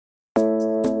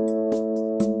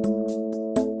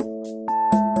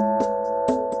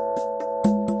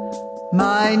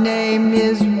My name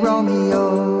is Romeo,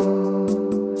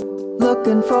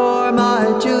 looking for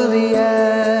my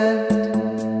Juliet.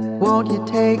 Won't you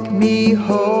take me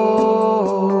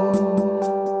home?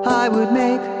 I would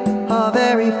make a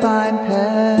very fine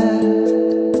pet.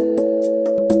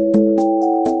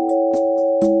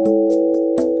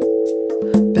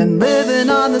 Been living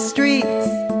on the streets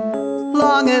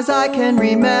long as I can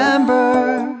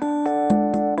remember.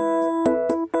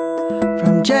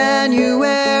 From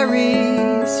January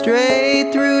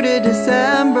straight through to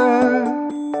December.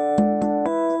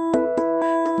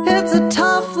 It's a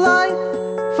tough life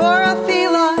for a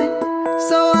feline,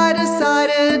 so I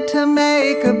decided to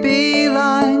make a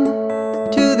beeline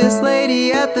to this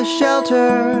lady at the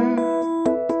shelter.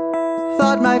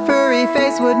 Thought my furry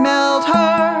face would melt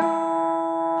her.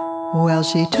 Well,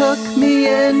 she took me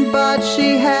in, but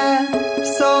she had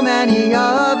so many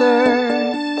others.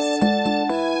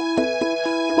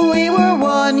 We were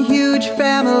one huge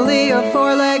family of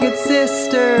four-legged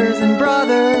sisters and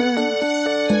brothers.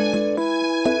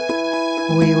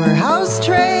 We were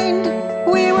house-trained,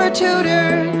 we were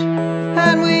tutored,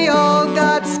 and we all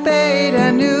got spayed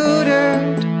and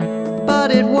neutered.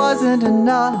 But it wasn't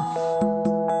enough.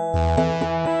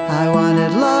 I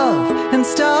wanted love and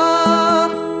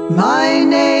stuff. My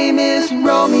name is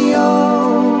Romeo,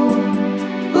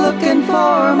 looking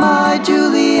for my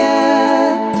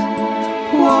Juliet.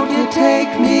 Won't you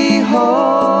take me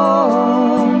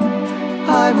home?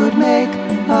 I would make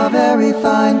a very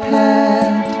fine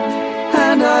pet,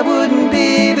 and I wouldn't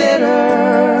be bitter,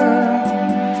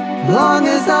 long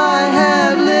as I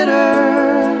had litter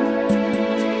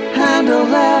and a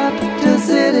lap to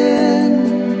sit in.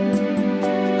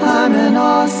 I'm an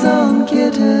awesome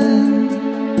kitten.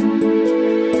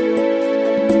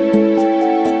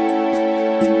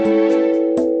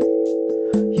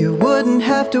 You wouldn't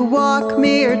have to walk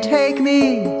me or take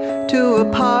me to a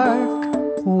park.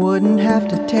 Wouldn't have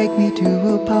to take me to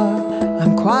a park.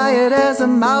 I'm quiet as a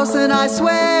mouse and I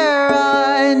swear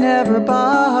I never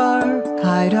bark.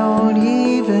 I don't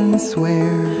even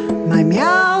swear. My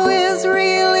meow is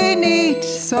really neat,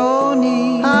 so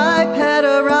neat. I pet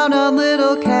around on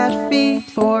little cat feet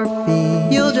for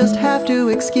feet. You'll just have to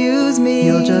excuse me.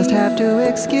 You'll just have to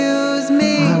excuse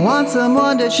me. I want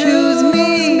someone to choose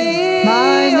me.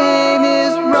 My name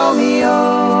is Romeo,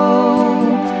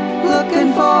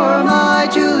 looking for my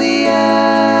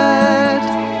Juliet.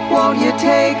 Won't you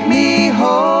take me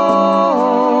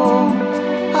home?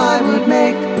 I would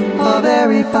make a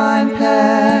very fine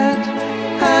pet,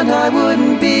 and I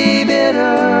wouldn't be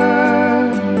bitter,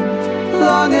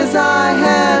 long as I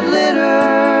had litter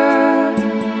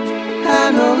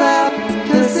and a lap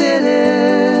to sit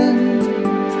in.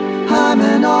 I'm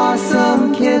an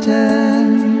awesome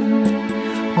kitten.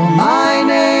 Well, my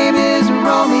name is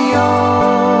Romeo,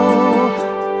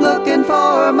 looking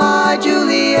for my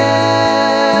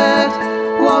Juliet.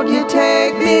 Won't you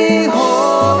take me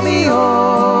home,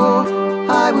 oh?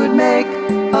 I would make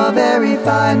a very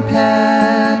fine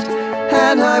pet,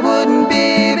 and I wouldn't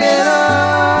be bitter,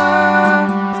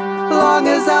 long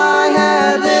as I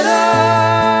had litter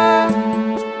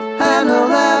and a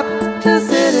lap to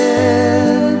sit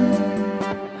in.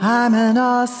 I'm an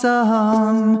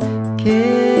awesome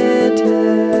kid.